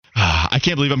I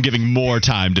can't believe I'm giving more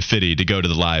time to Fitty to go to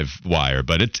the live wire,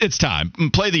 but it's time.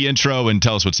 Play the intro and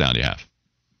tell us what sound you have.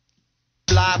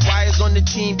 Live wires on the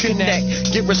Team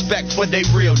Connect. Get respect for their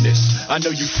realness. I know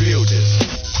you feel this.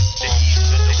 The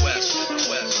east to the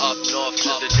west, up north to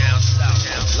the down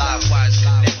south. Live wires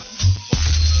connect.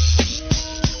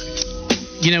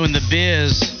 You know, in the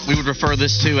biz, we would refer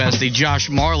this to as the Josh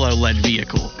Marlowe-led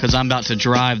vehicle, because I'm about to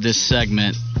drive this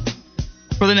segment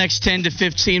for the next 10 to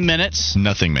 15 minutes.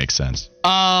 Nothing makes sense.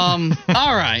 All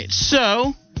right.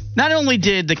 So, not only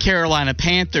did the Carolina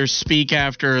Panthers speak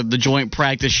after the joint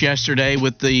practice yesterday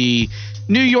with the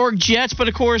New York Jets, but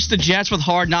of course the Jets with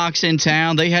Hard Knocks in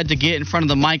town, they had to get in front of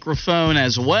the microphone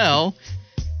as well.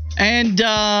 And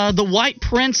the White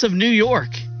Prince of New York,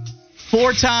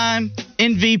 4-time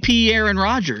MVP Aaron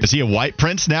Rodgers. Is he a white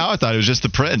prince now? I thought it was just the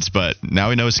prince, but now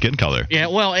we know his skin color. Yeah,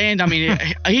 well, and I mean,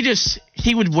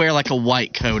 he would wear like a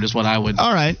white coat is what I would.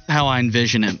 All right. How I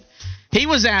envision him. He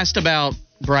was asked about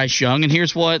Bryce Young, and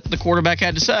here's what the quarterback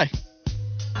had to say.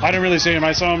 I didn't really see him.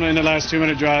 I saw him in the last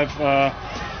 2-minute drive.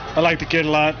 I like the kid a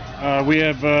lot.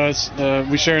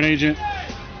 We share an agent,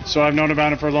 so I've known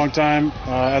about him for a long time.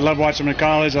 I love watching him in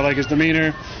college. I like his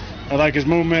demeanor. I like his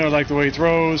movement. I like the way he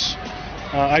throws.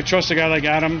 I trust a guy like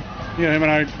Adam. You know, him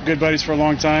and I are good buddies for a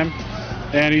long time,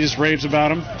 and he just raves about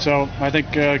him. So I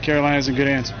think Carolina's in good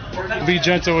hands. Be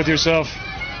gentle with yourself.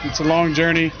 It's a long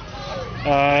journey.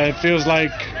 It feels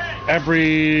like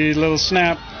every little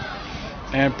snap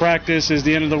and practice is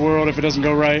the end of the world if it doesn't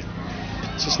go right.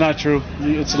 It's just not true.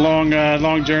 It's a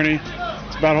long journey.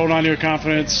 It's about holding on to your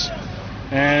confidence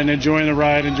and enjoying the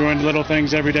ride, enjoying the little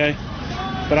things every day.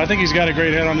 But I think he's got a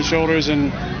great head on his shoulders,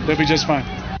 and they'll be just fine.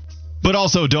 But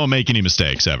also, don't make any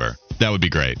mistakes ever. That would be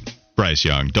great. Bryce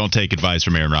Young, don't take advice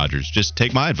from Aaron Rodgers. Just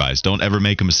take my advice. Don't ever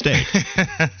make a mistake.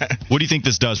 What do you think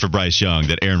this does for Bryce Young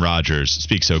that Aaron Rodgers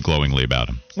speaks so glowingly about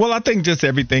him? Well, I think just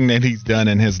everything that he's done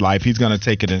in his life, he's going to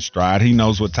take it in stride. He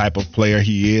knows what type of player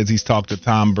he is. He's talked to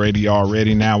Tom Brady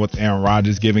already now with Aaron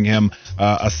Rodgers giving him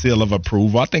a seal of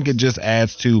approval. I think it just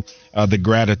adds to the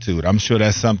gratitude. I'm sure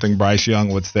that's something Bryce Young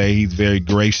would say. He's very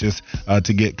gracious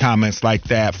to get comments like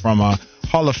that from a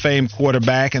Hall of Fame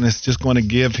quarterback, and it's just going to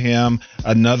give him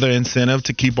another incentive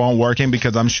to keep on working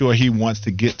because I'm sure he wants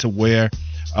to get to where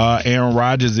Aaron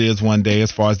Rodgers is one day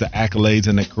as far as the accolades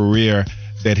and the career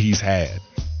that he's had.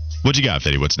 What you got,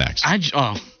 Fitty? What's next?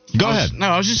 Go ahead.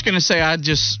 I was just going to say I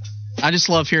just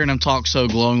love hearing him talk so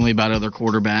glowingly about other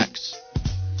quarterbacks.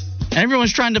 And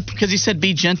everyone's trying to, because he said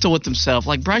be gentle with himself.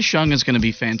 Like, Bryce Young is going to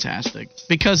be fantastic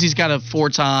because he's got a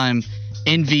 4-time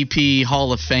MVP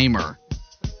Hall of Famer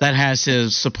that has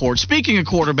his support. Speaking of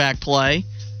quarterback play,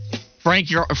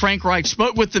 Frank Reich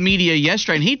spoke with the media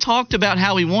yesterday, and he talked about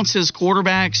how he wants his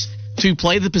quarterbacks to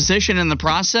play the position in the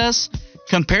process,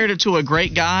 compared it to a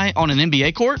great guy on an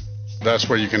NBA court. That's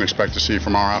what you can expect to see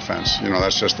from our offense. You know,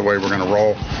 that's just the way we're going to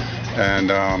roll. And,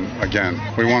 again,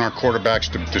 we want our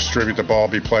quarterbacks to distribute the ball,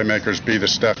 be playmakers, be the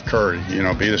Steph Curry,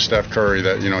 be the Steph Curry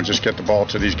that, just get the ball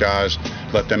to these guys,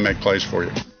 let them make plays for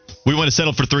you. We want to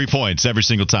settle for 3 points every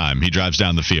single time he drives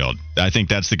down the field. I think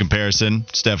that's the comparison.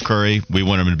 Steph Curry, we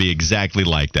want him to be exactly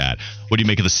like that. What do you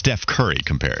make of the Steph Curry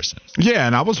comparison? Yeah,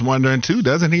 and I was wondering, too,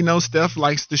 doesn't he know Steph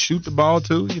likes to shoot the ball,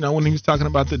 too? When he was talking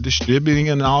about the distributing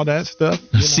and all that stuff.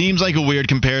 Seems like a weird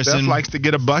comparison. Steph likes to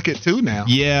get a bucket, too, now.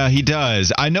 Yeah, he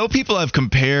does. I know people have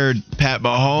compared Pat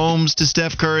Mahomes to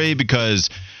Steph Curry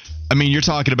because – you're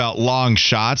talking about long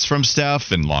shots from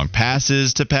Steph and long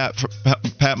passes to Pat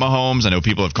Mahomes. I know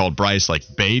people have called Bryce like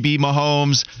baby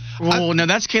Mahomes. Oh, no,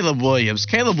 that's Caleb Williams.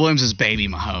 Caleb Williams is baby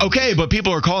Mahomes. Okay, but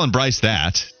people are calling Bryce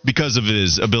that because of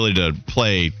his ability to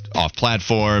play off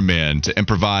platform and to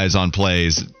improvise on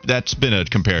plays. That's been a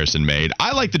comparison made.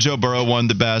 I like the Joe Burrow one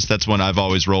the best. That's one I've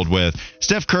always rolled with.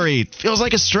 Steph Curry feels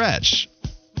like a stretch.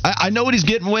 I know what he's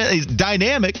getting with. He's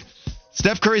dynamic.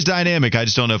 Steph Curry's dynamic. I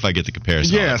just don't know if I get the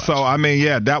comparison. Yeah,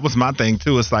 that was my thing,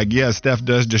 too. It's like, yeah, Steph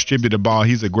does distribute the ball.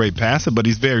 He's a great passer, but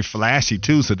he's very flashy,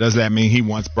 too. So does that mean he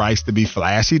wants Bryce to be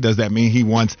flashy? Does that mean he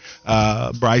wants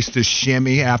Bryce to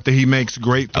shimmy after he makes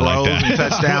great throws and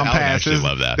touchdown passes? I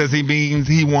love that. Does he mean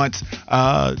he wants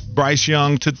Bryce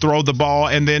Young to throw the ball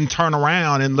and then turn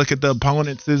around and look at the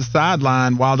opponent's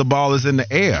sideline while the ball is in the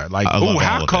air? Like,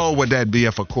 how cold would that be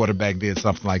if a quarterback did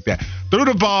something like that? Threw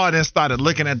the ball and then started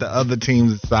looking at the other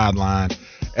team's sideline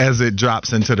as it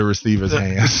drops into the receiver's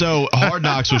hands. So Hard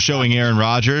Knocks was showing Aaron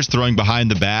Rodgers throwing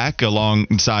behind the back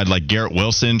alongside like Garrett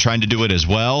Wilson trying to do it as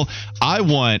well. I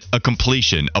want a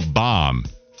completion, a bomb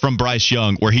from Bryce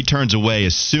Young where he turns away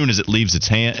as soon as it leaves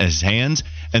his hands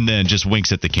and then just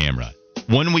winks at the camera.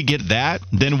 When we get that,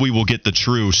 then we will get the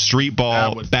true street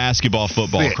ball, basketball,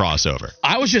 football crossover.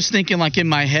 I was just thinking, like, in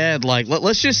my head, like,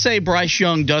 let's just say Bryce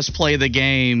Young does play the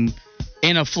game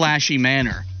in a flashy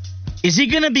manner. Is he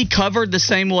going to be covered the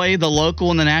same way the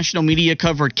local and the national media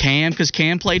covered Cam, because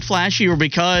Cam played flashy, or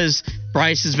because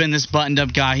Bryce has been this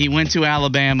buttoned-up guy? He went to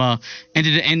Alabama and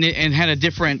had a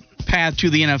different path to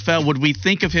the NFL. Would we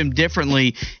think of him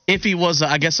differently if he was,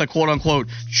 I guess, a quote-unquote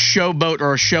showboat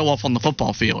or a show-off on the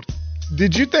football field?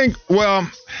 Did you think, well,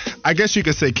 I guess you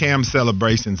could say Cam's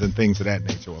celebrations and things of that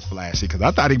nature were flashy, because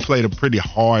I thought he played a pretty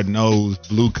hard-nosed,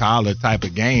 blue-collar type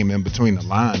of game in between the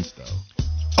lines, though.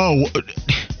 Oh,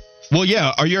 well,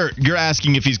 yeah. You're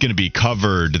asking if he's going to be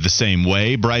covered the same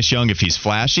way, Bryce Young, if he's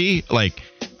flashy? Like,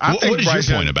 what is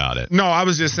your point about it? No, I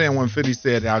was just saying when Fitty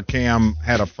said how Cam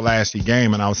had a flashy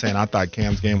game, and I was saying I thought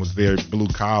Cam's game was very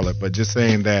blue-collar, but just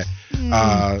saying that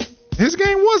his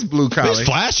game was blue-collar. It was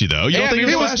flashy, though. You don't think it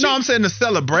was flashy? No, I'm saying the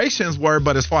celebrations were,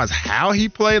 but as far as how he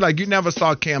played, like, you never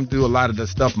saw Cam do a lot of the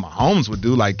stuff Mahomes would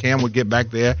do. Like, Cam would get back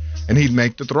there and he'd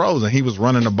make the throws, and he was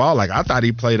running the ball. Like, I thought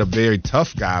he played a very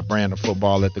tough guy brand of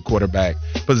football at the quarterback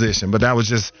position. But that was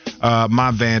just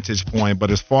my vantage point.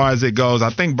 But as far as it goes,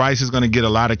 I think Bryce is going to get a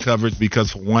lot of coverage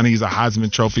because, for one, he's a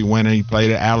Heisman Trophy winner. He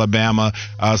played at Alabama,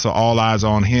 so all eyes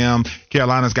on him.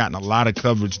 Carolina's gotten a lot of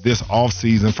coverage this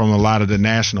offseason from a lot of the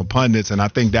national pundits, and I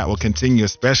think that will continue,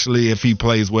 especially if he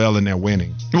plays well and they're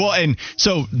winning. Well, and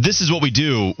so this is what we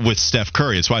do with Steph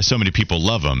Curry. It's why so many people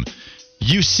love him.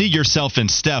 You see yourself in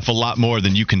Steph a lot more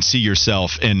than you can see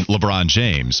yourself in LeBron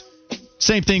James.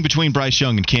 Same thing between Bryce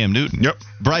Young and Cam Newton. Yep.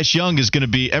 Bryce Young is going to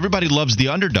be – everybody loves the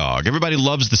underdog. Everybody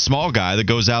loves the small guy that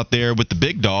goes out there with the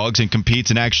big dogs and competes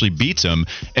and actually beats them.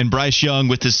 And Bryce Young,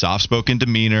 with his soft-spoken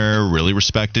demeanor, really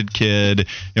respected kid,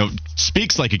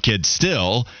 speaks like a kid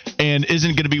still, and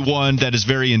isn't going to be one that is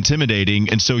very intimidating,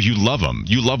 and so you love him.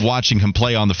 You love watching him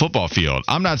play on the football field.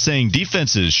 I'm not saying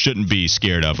defenses shouldn't be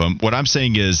scared of him. What I'm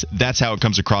saying is that's how it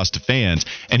comes across to fans,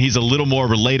 and he's a little more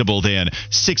relatable than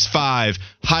 6'5",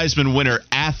 Heisman winner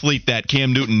athlete that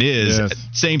Cam Newton is. Yes.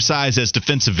 Same size as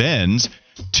defensive ends,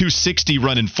 260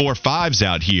 running 4.5s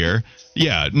out here.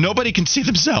 Yeah, nobody can see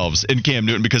themselves in Cam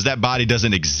Newton because that body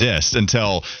doesn't exist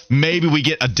until maybe we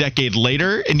get a decade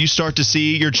later and you start to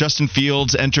see your Justin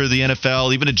Fields enter the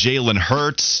NFL, even a Jalen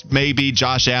Hurts, maybe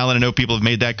Josh Allen. I know people have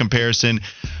made that comparison.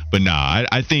 But nah,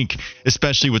 I think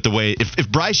especially with the way, if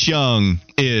Bryce Young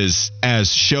is as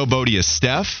showboaty as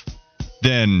Steph,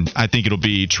 then I think it'll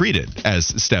be treated as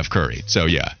Steph Curry. So,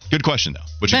 yeah, good question,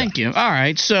 though. Thank you. All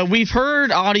right, so we've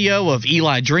heard audio of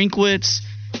Eli Drinkwitz,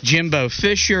 Jimbo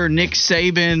Fisher, Nick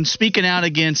Saban speaking out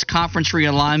against conference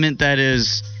realignment that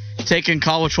is taking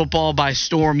college football by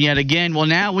storm yet again. Well,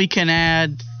 now we can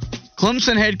add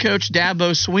Clemson head coach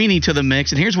Dabo Swinney to the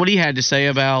mix, and here's what he had to say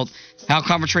about how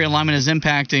conference realignment is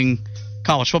impacting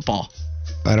college football.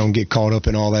 I don't get caught up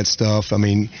in all that stuff. I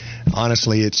mean,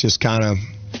 honestly, it's just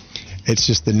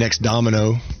the next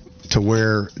domino to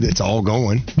where it's all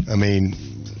going. I mean,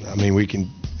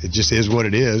 it just is what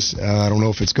it is. I don't know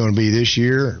if it's going to be this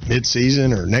year, or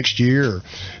mid-season, or next year, or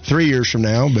 3 years from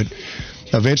now, but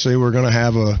eventually we're going to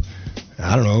have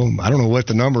I don't know what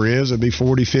the number is. It'll be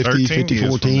 40, 50,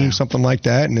 54 teams, something like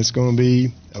that, and it's going to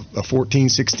be a 14,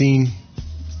 16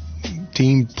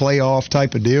 team playoff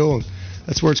type of deal.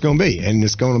 That's where it's going to be, and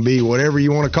it's going to be whatever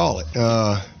you want to call it.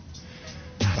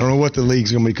 I don't know what the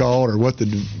league's going to be called or what the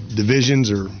divisions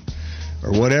or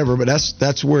whatever, but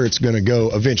that's where it's going to go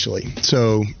eventually.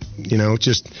 So, there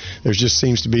just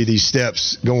seems to be these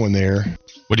steps going there.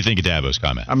 What do you think of Dabo's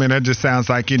comment? I mean, that just sounds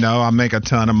like, I make a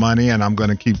ton of money and I'm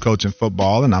going to keep coaching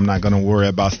football and I'm not going to worry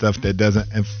about stuff that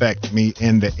doesn't affect me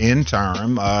in the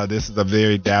interim. This is a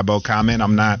very Dabo comment.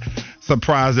 I'm not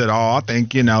surprised at all. I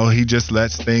think, he just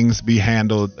lets things be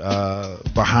handled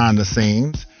behind the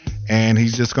scenes. And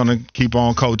he's just going to keep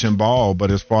on coaching ball.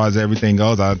 But as far as everything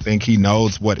goes, I think he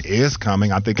knows what is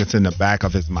coming. I think it's in the back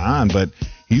of his mind. But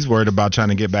he's worried about trying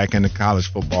to get back into college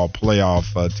football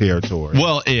playoff territory.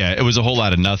 Well, yeah, it was a whole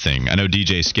lot of nothing. I know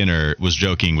DJ Skinner was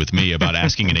joking with me about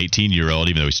asking an 18-year-old,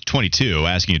 even though he's 22,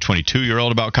 asking a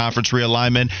 22-year-old about conference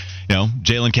realignment.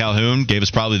 Jalen Calhoun gave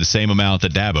us probably the same amount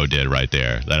that Dabo did right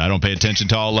there. That I don't pay attention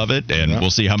to all of it, and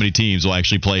we'll see how many teams will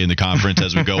actually play in the conference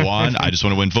as we go on. I just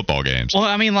want to win football games. Well,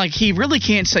 I mean, he really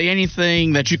can't say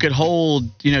anything that you could hold,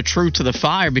 true to the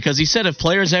fire, because he said if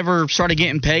players ever started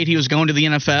getting paid, he was going to the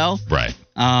NFL. Right.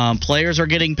 Players are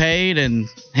getting paid, and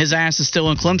his ass is still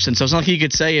in Clemson. So it's not like you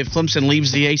could say if Clemson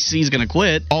leaves, the ACC is going to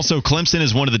quit. Also, Clemson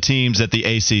is one of the teams that the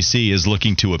ACC is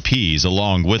looking to appease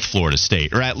along with Florida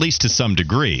State, or at least to some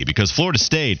degree, because Florida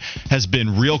State has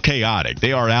been real chaotic.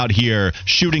 They are out here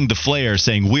shooting the flare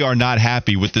saying we are not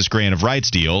happy with this grant of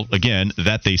rights deal, again,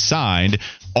 that they signed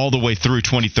all the way through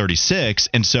 2036,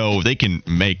 and so they can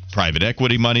make private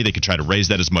equity money. They can try to raise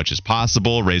that as much as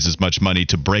possible, raise as much money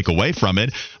to break away from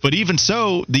it. But even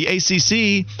so, the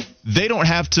ACC, they don't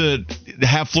have to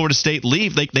have Florida State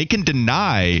leave. They can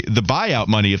deny the buyout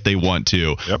money if they want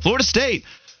to. Yep. Florida State,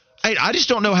 I just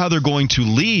don't know how they're going to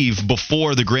leave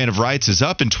before the grant of rights is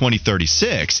up in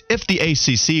 2036. If the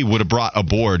ACC would have brought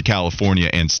aboard California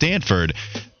and Stanford,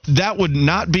 that would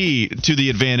not be to the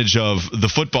advantage of the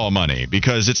football money,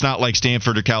 because it's not like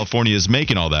Stanford or California is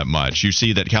making all that much. You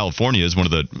see that California is one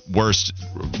of the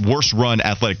worst run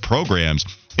athletic programs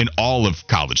in all of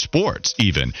college sports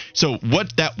even. So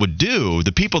what that would do,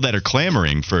 the people that are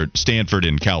clamoring for Stanford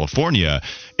in California,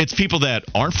 it's people that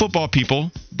aren't football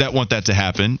people that want that to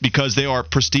happen because they are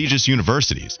prestigious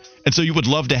universities. And so you would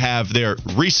love to have their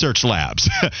research labs.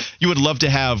 You would love to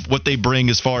have what they bring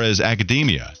as far as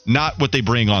academia, not what they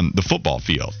bring on the football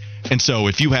field. And so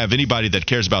if you have anybody that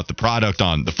cares about the product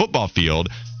on the football field,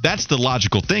 that's the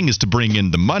logical thing, is to bring in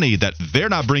the money that they're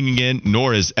not bringing in,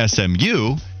 nor is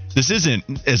SMU. This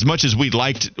isn't as much as we'd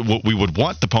liked what we would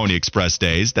want the Pony Express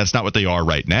days. That's not what they are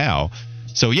right now.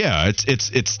 So, yeah,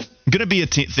 it's going to be a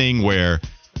thing where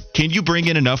can you bring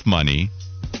in enough money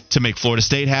to make Florida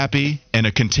State happy and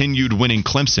a continued winning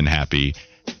Clemson happy?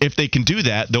 If they can do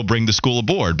that, they'll bring the school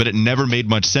aboard. But it never made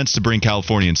much sense to bring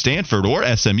California and Stanford or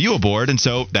SMU aboard, and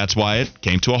so that's why it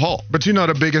came to a halt. But you know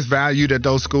the biggest value that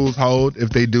those schools hold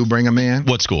if they do bring them in?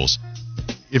 What schools?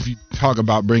 If you talk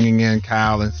about bringing in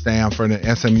Cal and Stanford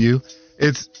and SMU,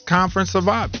 it's conference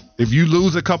survival. If you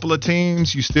lose a couple of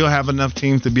teams, you still have enough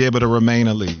teams to be able to remain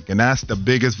a league, and that's the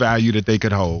biggest value that they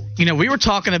could hold. You know, we were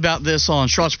talking about this on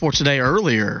Charlotte Sports Today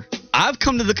earlier. I've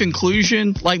come to the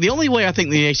conclusion, like, the only way I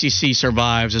think the ACC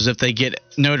survives is if they get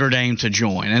Notre Dame to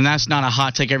join, and that's not a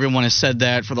hot take. Everyone has said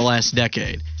that for the last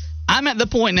decade. I'm at the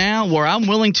point now where I'm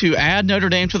willing to add Notre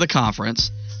Dame to the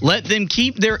conference, let them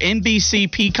keep their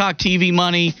NBC Peacock TV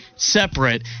money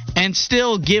separate, and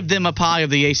still give them a pie of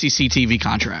the ACC TV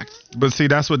contract. But see,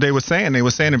 that's what they were saying. They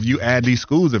were saying if you add these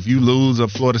schools, if you lose a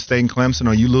Florida State and Clemson,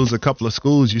 or you lose a couple of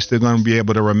schools, you're still going to be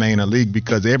able to remain a league,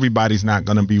 because everybody's not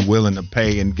going to be willing to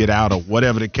pay and get out of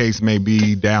whatever the case may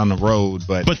be down the road.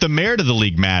 But the merit of the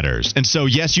league matters. And so,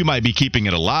 yes, you might be keeping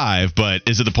it alive, but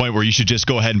is it the point where you should just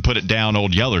go ahead and put it down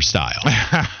Old Yeller style?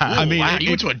 I mean, wow, you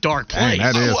went to a dark place.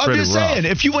 Man, that is I'm pretty just rough. saying,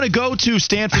 if you want to go to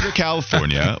Stanford or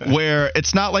California, where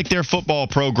it's not like their football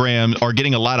program are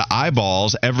getting a lot of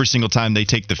eyeballs every single time they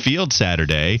take the field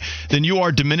Saturday, then you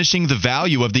are diminishing the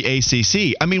value of the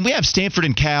ACC. I mean, we have Stanford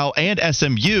and Cal and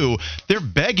SMU. They're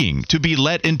begging to be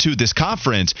let into this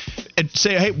conference and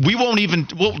say, hey,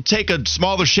 we'll take a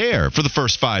smaller share for the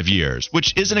first 5 years,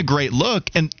 which isn't a great look.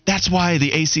 And that's why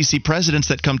the ACC presidents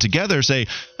that come together say,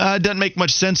 it doesn't make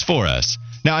much sense for us.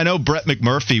 Now, I know Brett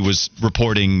McMurphy was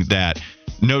reporting that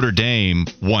Notre Dame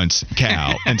wants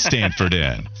Cal and Stanford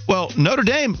in. Well, Notre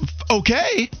Dame,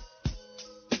 okay.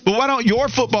 But why don't your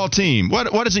football team, why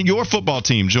doesn't your football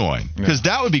team join? Because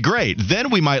that would be great.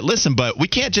 Then we might listen, but we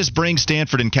can't just bring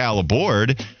Stanford and Cal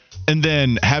aboard and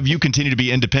then have you continue to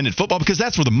be independent football, because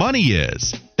that's where the money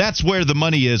is. That's where the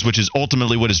money is, which is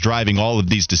ultimately what is driving all of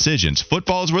these decisions.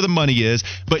 Football is where the money is,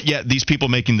 but yet these people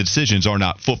making the decisions are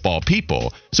not football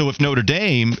people. So if Notre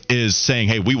Dame is saying,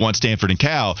 hey, we want Stanford and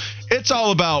Cal, it's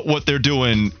all about what they're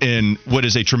doing in what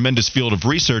is a tremendous field of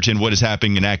research and what is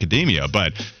happening in academia.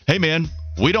 But, hey, man,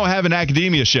 we don't have an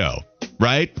academia show,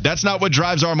 right? That's not what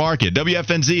drives our market.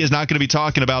 WFNZ is not going to be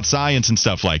talking about science and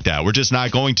stuff like that. We're just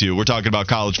not going to. We're talking about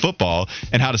college football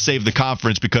and how to save the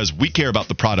conference, because we care about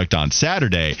the product on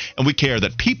Saturday, and we care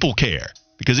that people care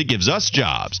because it gives us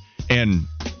jobs. And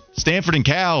Stanford and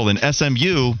Cal and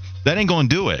SMU, that ain't going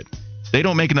to do it. They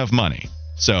don't make enough money.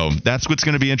 So that's what's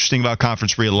going to be interesting about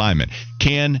conference realignment.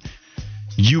 Can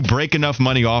you break enough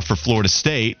money off for Florida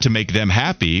State to make them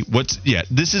happy?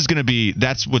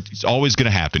 That's what's always going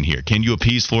to happen here. Can you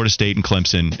appease Florida State and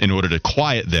Clemson in order to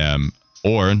quiet them,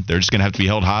 or they're just going to have to be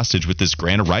held hostage with this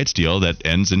grant of rights deal that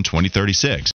ends in 2036?